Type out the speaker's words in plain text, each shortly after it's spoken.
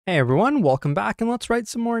Hey everyone, welcome back and let's write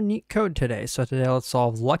some more neat code today. So today let's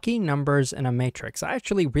solve lucky numbers in a matrix. I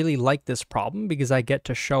actually really like this problem because I get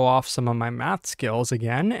to show off some of my math skills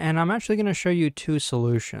again, and I'm actually going to show you two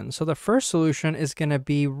solutions. So the first solution is going to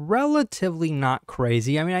be relatively not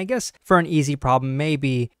crazy. I mean, I guess for an easy problem,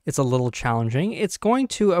 maybe it's a little challenging. It's going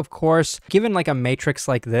to, of course, given like a matrix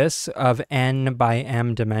like this of n by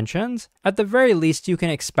m dimensions, at the very least, you can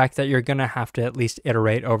expect that you're going to have to at least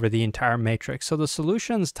iterate over the entire matrix. So the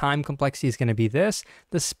solution's time complexity is going to be this.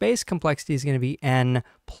 The space complexity is going to be n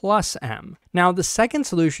plus m. Now, the second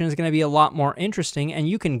solution is going to be a lot more interesting, and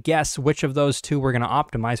you can guess which of those two we're going to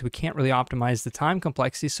optimize. We can't really optimize the time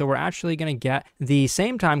complexity, so we're actually going to get the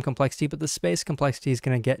same time complexity, but the space complexity is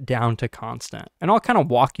going to get down to constant. And I'll kind of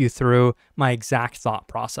walk you through my exact thought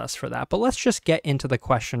process for that. But let's just get into the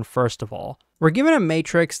question first of all. We're given a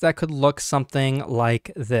matrix that could look something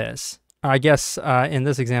like this. I guess in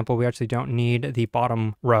this example, we actually don't need the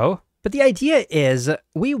bottom row. But the idea is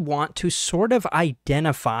we want to sort of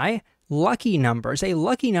identify lucky numbers. A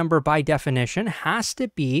lucky number by definition has to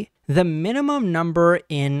be the minimum number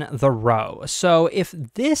in the row. So if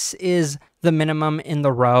this is the minimum in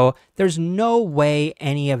the row, there's no way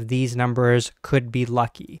any of these numbers could be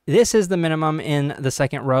lucky. This is the minimum in the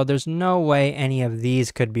second row. There's no way any of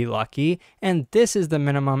these could be lucky. And this is the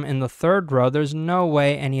minimum in the third row. There's no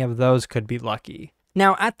way any of those could be lucky.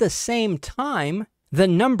 Now, at the same time, the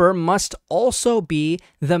number must also be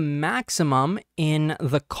the maximum in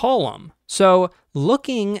the column. So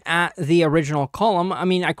looking at the original column, I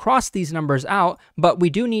mean, I crossed these numbers out, but we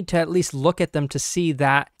do need to at least look at them to see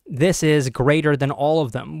that this is greater than all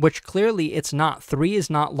of them, which clearly it's not. 3 is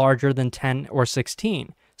not larger than 10 or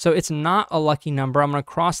 16. So it's not a lucky number. I'm going to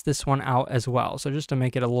cross this one out as well. So just to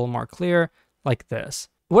make it a little more clear, like this.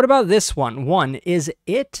 What about this one? 1, is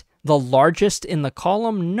it the largest in the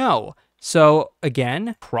column? No. So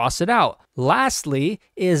again, cross it out. Lastly,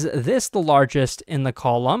 is this the largest in the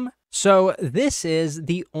column? So this is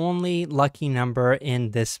the only lucky number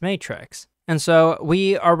in this matrix. And so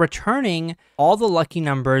we are returning all the lucky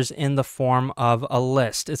numbers in the form of a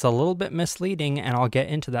list. It's a little bit misleading, and I'll get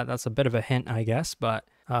into that. That's a bit of a hint, I guess, but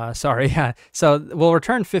sorry. Yeah. So we'll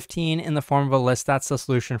return 15 in the form of a list. That's the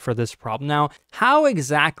solution for this problem. Now, how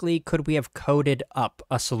exactly could we have coded up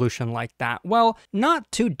a solution like that? Well, not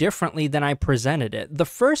too differently than I presented it. The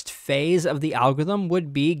first phase of the algorithm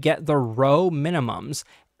would be get the row minimums,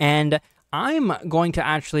 and I'm going to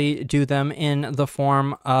actually do them in the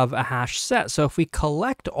form of a hash set. So if we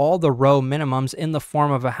collect all the row minimums in the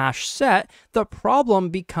form of a hash set, the problem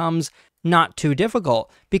becomes not too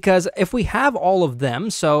difficult, because if we have all of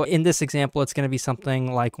them, so in this example, it's going to be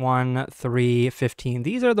something like 1, 3, 15.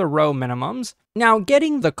 These are the row minimums. Now,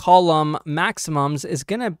 getting the column maximums is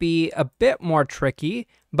going to be a bit more tricky,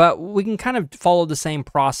 but we can kind of follow the same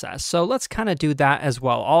process. So let's kind of do that as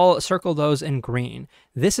well. I'll circle those in green.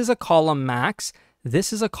 This is a column max.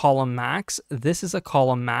 This is a column max. This is a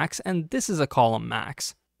column max. And this is a column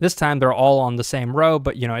max. This time they're all on the same row,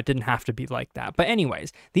 but it didn't have to be like that. But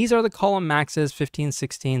anyways, these are the column maxes, 15,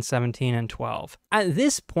 16, 17, and 12. At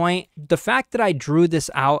this point, the fact that I drew this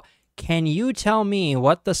out, can you tell me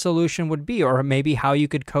what the solution would be, or maybe how you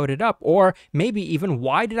could code it up, or maybe even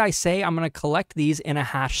why did I say I'm going to collect these in a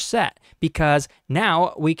hash set? Because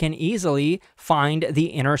now we can easily find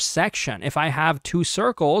the intersection. If I have two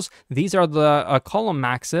circles, these are the column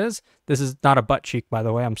maxes. This is not a butt cheek, by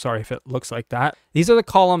the way. I'm sorry if it looks like that. These are the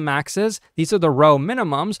column maxes. These are the row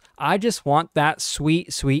minimums. I just want that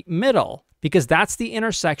sweet, sweet middle, because that's the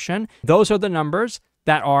intersection. Those are the numbers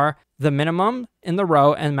that are the minimum in the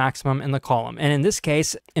row and maximum in the column. And in this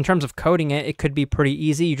case, in terms of coding it, it could be pretty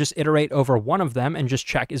easy. You just iterate over one of them and just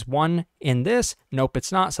check, is 1 in this? Nope,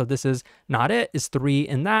 it's not. So this is not it. Is 3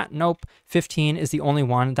 in that? Nope. 15 is the only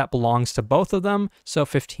one that belongs to both of them. So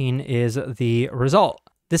 15 is the result.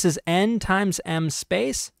 This is n times m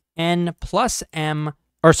space, n plus m,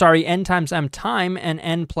 or sorry, n times m time, and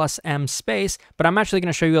n plus m space. But I'm actually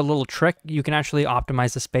going to show you a little trick. You can actually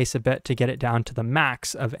optimize the space a bit to get it down to the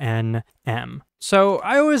max of n m. So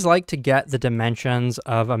I always like to get the dimensions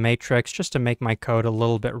of a matrix just to make my code a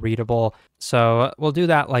little bit readable. So we'll do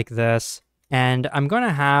that like this. And I'm going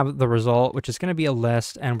to have the result, which is going to be a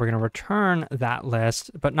list, and we're going to return that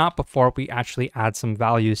list, but not before we actually add some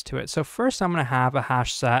values to it. So first I'm going to have a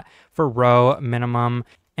hash set for row minimum,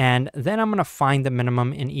 and then I'm going to find the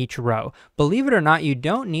minimum in each row. Believe it or not, you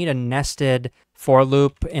don't need a nested for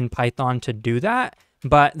loop in Python to do that,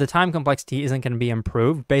 but the time complexity isn't going to be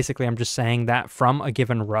improved. Basically, I'm just saying that from a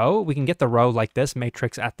given row, we can get the row like this,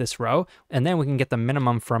 matrix at this row, and then we can get the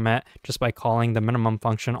minimum from it just by calling the minimum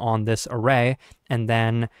function on this array, and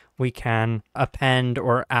then we can append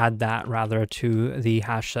or add that rather to the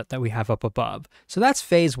hash set that we have up above. So that's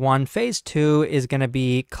phase one. Phase two is going to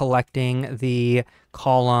be collecting the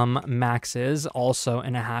column maxes also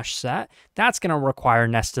in a hash set. That's going to require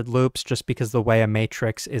nested loops just because the way a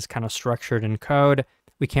matrix is kind of structured in code.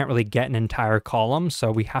 We can't really get an entire column,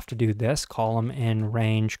 so we have to do this column in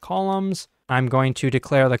range columns. I'm going to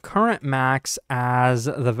declare the current max as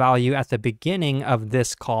the value at the beginning of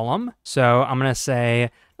this column. So I'm going to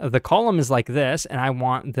say the column is like this, and I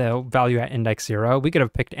want the value at index 0. We could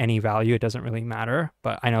have picked any value. It doesn't really matter,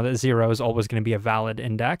 but I know that 0 is always going to be a valid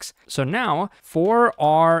index. So now for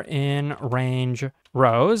our in range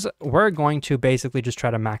rows, we're going to basically just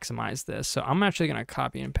try to maximize this. So I'm actually going to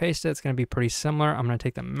copy and paste it. It's going to be pretty similar. I'm going to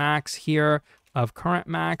take the max here of current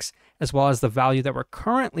max, as well as the value that we're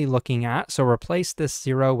currently looking at. So replace this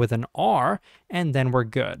 0 with an R, and then we're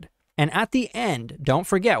good. And at the end, don't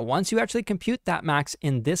forget, once you actually compute that max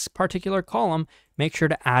in this particular column, make sure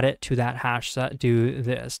to add it to that hash set. Do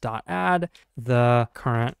this, .add the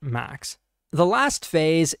current max. The last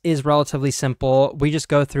phase is relatively simple. We just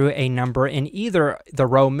go through a number in either the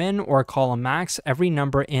row min or column max, every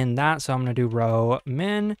number in that. So I'm going to do row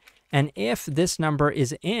min. And if this number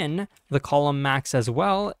is in the column max as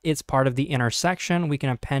well, it's part of the intersection. We can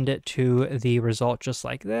append it to the result just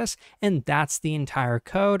like this. And that's the entire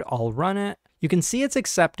code. I'll run it. You can see it's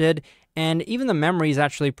accepted. And even the memory is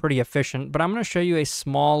actually pretty efficient, but I'm going to show you a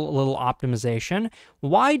small little optimization.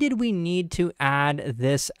 Why did we need to add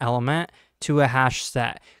this element to a hash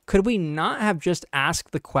set? Could we not have just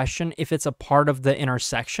asked the question if it's a part of the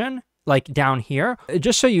intersection? Like down here,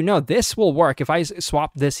 just so you know, this will work. If I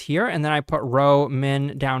swap this here and then I put row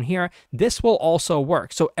min down here, this will also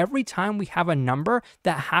work. So every time we have a number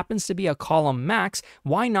that happens to be a column max,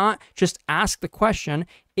 why not just ask the question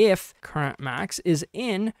if current max is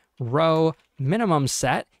in row minimum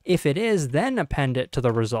set? If it is, then append it to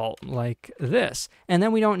the result like this. And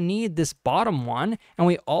then we don't need this bottom one, and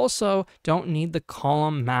we also don't need the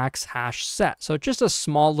column max hash set. So just a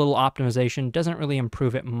small little optimization, doesn't really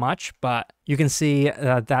improve it much, but you can see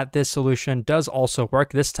that this solution does also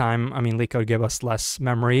work. This time, I mean, Leetcode gave us less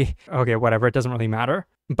memory. Okay, whatever, it doesn't really matter.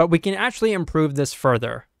 But we can actually improve this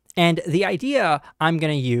further. And the idea I'm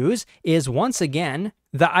going to use is, once again,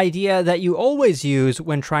 the idea that you always use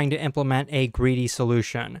when trying to implement a greedy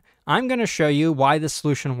solution. I'm going to show you why this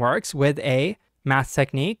solution works with a math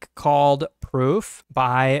technique called proof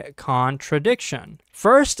by contradiction.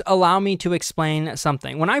 First, allow me to explain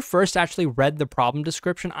something. When I first actually read the problem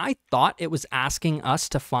description, I thought it was asking us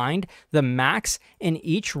to find the max in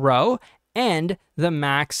each row and the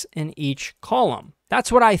max in each column.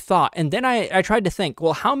 That's what I thought. And then I tried to think,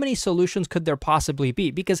 well, how many solutions could there possibly be?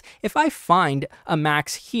 Because if I find a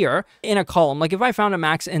max here in a column, like if I found a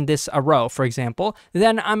max in this row, for example,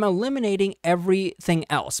 then I'm eliminating everything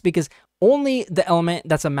else because only the element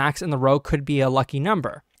that's a max in the row could be a lucky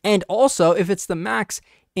number. And also, if it's the max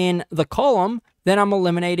in the column, then I'm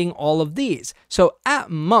eliminating all of these. So at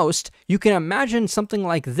most, you can imagine something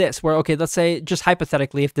like this, where, okay, let's say just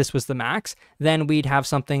hypothetically, if this was the max, then we'd have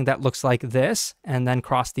something that looks like this, and then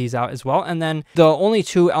cross these out as well. And then the only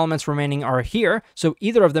two elements remaining are here. So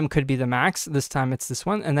either of them could be the max. This time it's this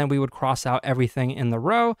one. And then we would cross out everything in the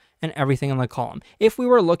row and everything in the column. If we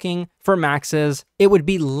were looking for maxes, it would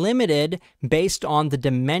be limited based on the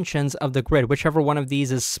dimensions of the grid, whichever one of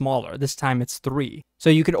these is smaller. This time it's 3. So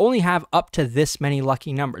you could only have up to this many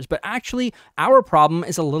lucky numbers. But actually, our problem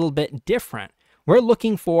is a little bit different. We're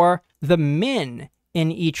looking for the min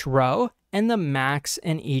in each row and the max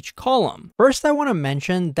in each column. First, I want to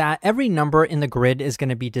mention that every number in the grid is going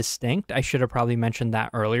to be distinct. I should have probably mentioned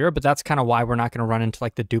that earlier, but that's kind of why we're not going to run into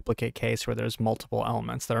like the duplicate case where there's multiple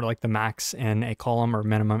elements that are like the max in a column or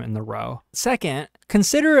minimum in the row. Second,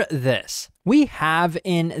 consider this. We have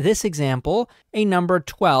in this example a number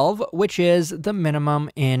 12, which is the minimum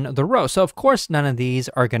in the row. So of course, none of these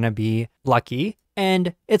are going to be lucky.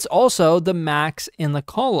 And it's also the max in the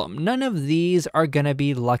column. None of these are going to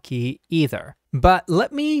be lucky either. But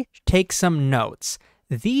let me take some notes.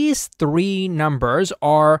 These three numbers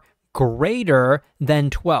are greater than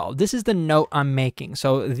 12. This is the note I'm making.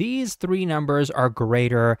 So these three numbers are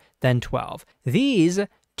greater than 12. These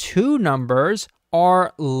two numbers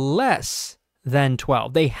are less than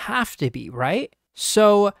 12. They have to be, right?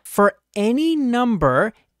 So for any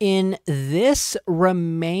number in this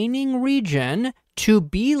remaining region to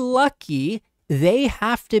be lucky, they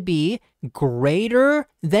have to be greater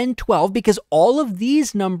than 12 because all of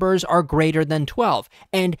these numbers are greater than 12.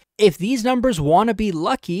 And if these numbers want to be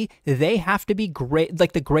lucky, they have to be great,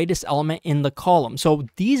 like the greatest element in the column. So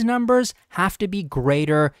these numbers have to be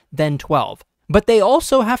greater than 12. But they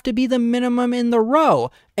also have to be the minimum in the row.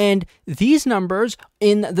 And these numbers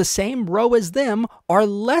in the same row as them are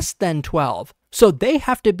less than 12. So they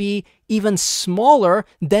have to be even smaller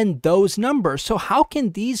than those numbers. So how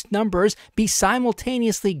can these numbers be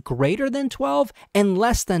simultaneously greater than 12 and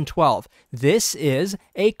less than 12? This is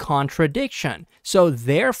a contradiction. So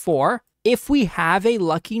therefore, if we have a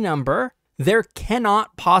lucky number, there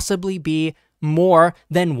cannot possibly be more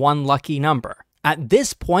than one lucky number. At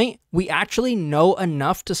this point, we actually know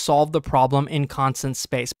enough to solve the problem in constant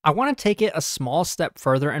space. I want to take it a small step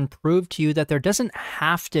further and prove to you that there doesn't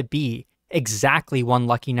have to be exactly one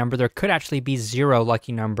lucky number. There could actually be 0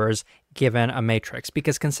 lucky numbers given a matrix,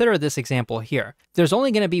 because consider this example here. There's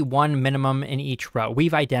only going to be one minimum in each row.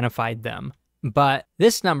 We've identified them, but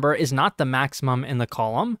this number is not the maximum in the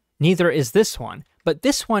column. Neither is this one, but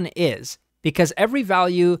this one is, because every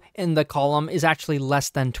value in the column is actually less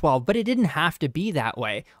than 12, but it didn't have to be that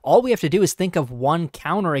way. All we have to do is think of one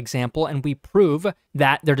counterexample and we prove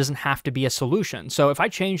that there doesn't have to be a solution. So if I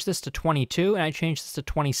change this to 22 and I change this to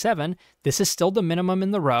 27, this is still the minimum in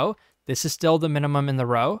the row, this is still the minimum in the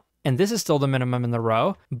row, and this is still the minimum in the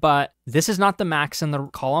row, but this is not the max in the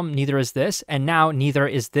column, neither is this, and now neither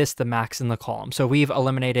is this the max in the column. So we've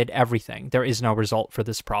eliminated everything. There is no result for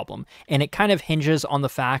this problem. And it kind of hinges on the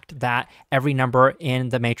fact that every number in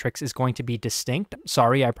the matrix is going to be distinct.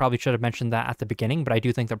 Sorry, I probably should have mentioned that at the beginning, but I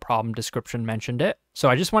do think the problem description mentioned it. So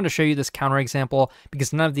I just wanted to show you this counterexample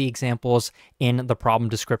because none of the examples in the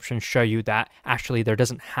problem description show you that actually there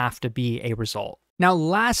doesn't have to be a result. Now,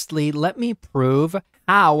 lastly, let me prove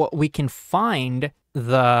how we can find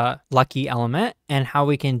the lucky element and how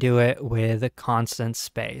we can do it with a constant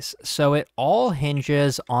space. So it all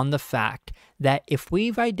hinges on the fact that if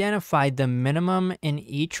we've identified the minimum in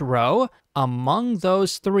each row among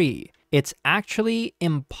those 3, it's actually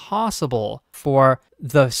impossible for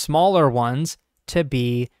the smaller ones to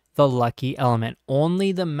be the lucky element.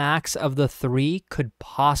 Only the max of the 3 could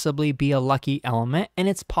possibly be a lucky element, and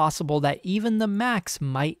it's possible that even the max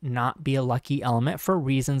might not be a lucky element for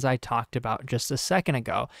reasons I talked about just a second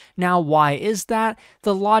ago. Now, why is that?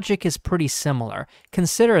 The logic is pretty similar.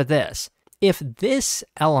 Consider this. If this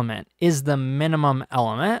element is the minimum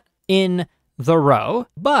element in the row,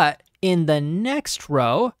 but in the next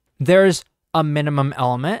row, there's a minimum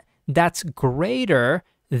element that's greater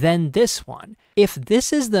than this one. If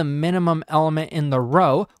this is the minimum element in the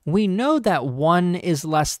row, we know that 1 is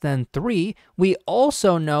less than 3. We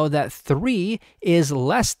also know that 3 is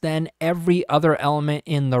less than every other element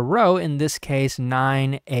in the row, in this case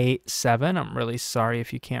 9, 8, 7. I'm really sorry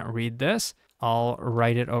if you can't read this. I'll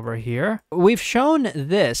write it over here. We've shown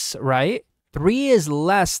this, right? 3 is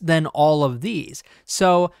less than all of these.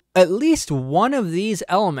 So at least one of these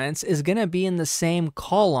elements is going to be in the same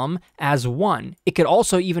column as 1. It could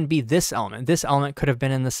also even be this element. This element could have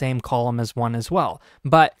been in the same column as 1 as well.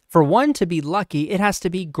 But for 1 to be lucky, it has to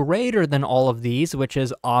be greater than all of these, which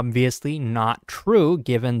is obviously not true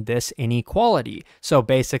given this inequality. So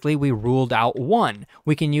basically, we ruled out 1.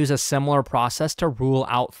 We can use a similar process to rule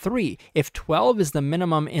out 3. If 12 is the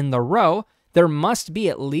minimum in the row, there must be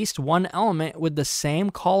at least one element with the same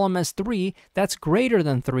column as 3 that's greater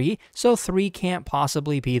than 3, so 3 can't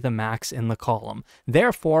possibly be the max in the column.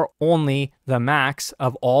 Therefore, only the max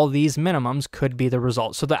of all these minimums could be the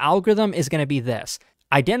result. So the algorithm is going to be this.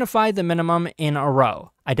 Identify the minimum in a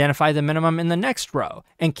row, identify the minimum in the next row,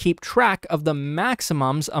 and keep track of the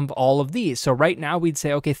maximums of all of these. So right now we'd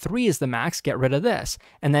say, okay, 3 is the max, get rid of this.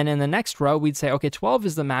 And then in the next row, we'd say, okay, 12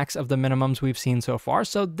 is the max of the minimums we've seen so far,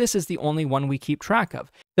 so this is the only one we keep track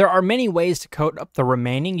of. There are many ways to code up the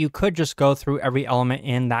remaining. You could just go through every element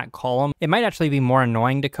in that column. It might actually be more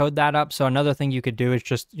annoying to code that up. So another thing you could do is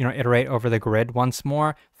just, iterate over the grid once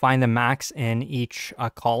more, find the max in each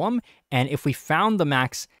column. And if we found the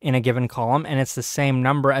max in a given column and it's the same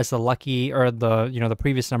number as the lucky or the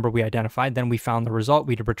previous number we identified, then we found the result.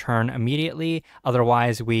 We'd return immediately.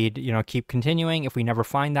 Otherwise, we'd keep continuing. If we never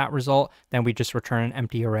find that result, then we just return an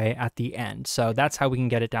empty array at the end. So that's how we can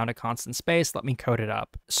get it down to constant space. Let me code it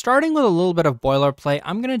up. Starting with a little bit of boilerplate,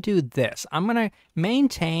 I'm going to do this. I'm going to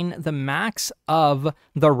maintain the max of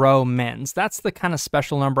the row mins. That's the kind of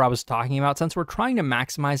special number I was talking about. Since we're trying to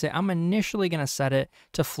maximize it, I'm initially going to set it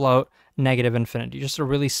to float negative infinity, just a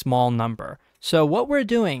really small number. So what we're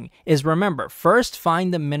doing is, remember, first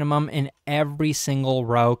find the minimum in every single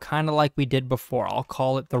row, kind of like we did before. I'll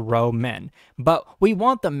call it the row min. But we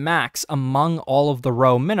want the max among all of the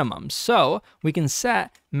row minimums. So we can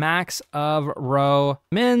set max of row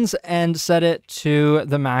mins and set it to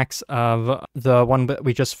the max of the one that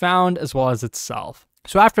we just found as well as itself.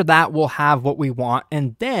 So after that, we'll have what we want,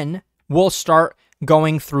 and then we'll start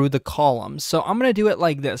going through the columns. So I'm going to do it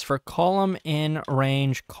like this for column in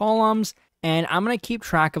range columns. And I'm going to keep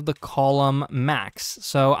track of the column max.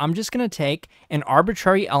 So I'm just going to take an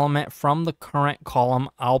arbitrary element from the current column.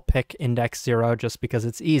 I'll pick index 0 just because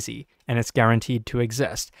it's easy and it's guaranteed to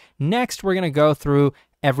exist. Next, we're going to go through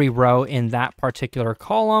every row in that particular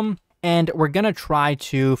column, and we're going to try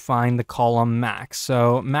to find the column max.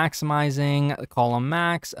 So maximizing the column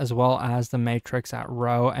max as well as the matrix at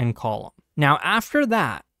row and column. Now, after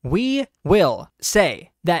that, we will say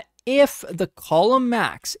that if the column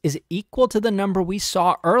max is equal to the number we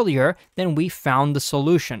saw earlier, then we found the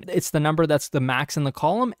solution. It's the number that's the max in the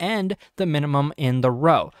column and the minimum in the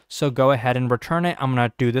row. So go ahead and return it. I'm going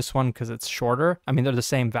to do this one because it's shorter. I mean, they're the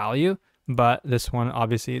same value, but this one,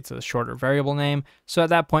 obviously, it's a shorter variable name. So at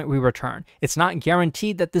that point, we return. It's not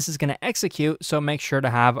guaranteed that this is going to execute, so make sure to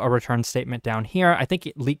have a return statement down here. I think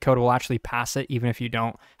Leetcode will actually pass it even if you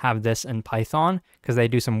don't have this in Python, because they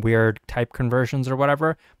do some weird type conversions or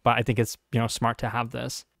whatever, but I think it's, smart to have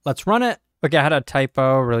this. Let's run it. Okay, I had a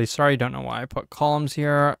typo. Really sorry. Don't know why I put columns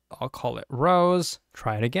here. I'll call it rows.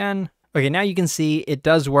 Try it again. Okay, now you can see it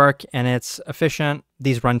does work and it's efficient.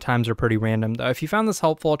 These runtimes are pretty random though. If you found this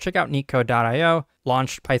helpful, check out Leetcode.io.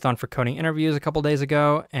 Launched Python for Coding interviews a couple days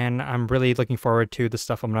ago, and I'm really looking forward to the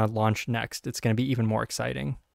stuff I'm going to launch next. It's going to be even more exciting.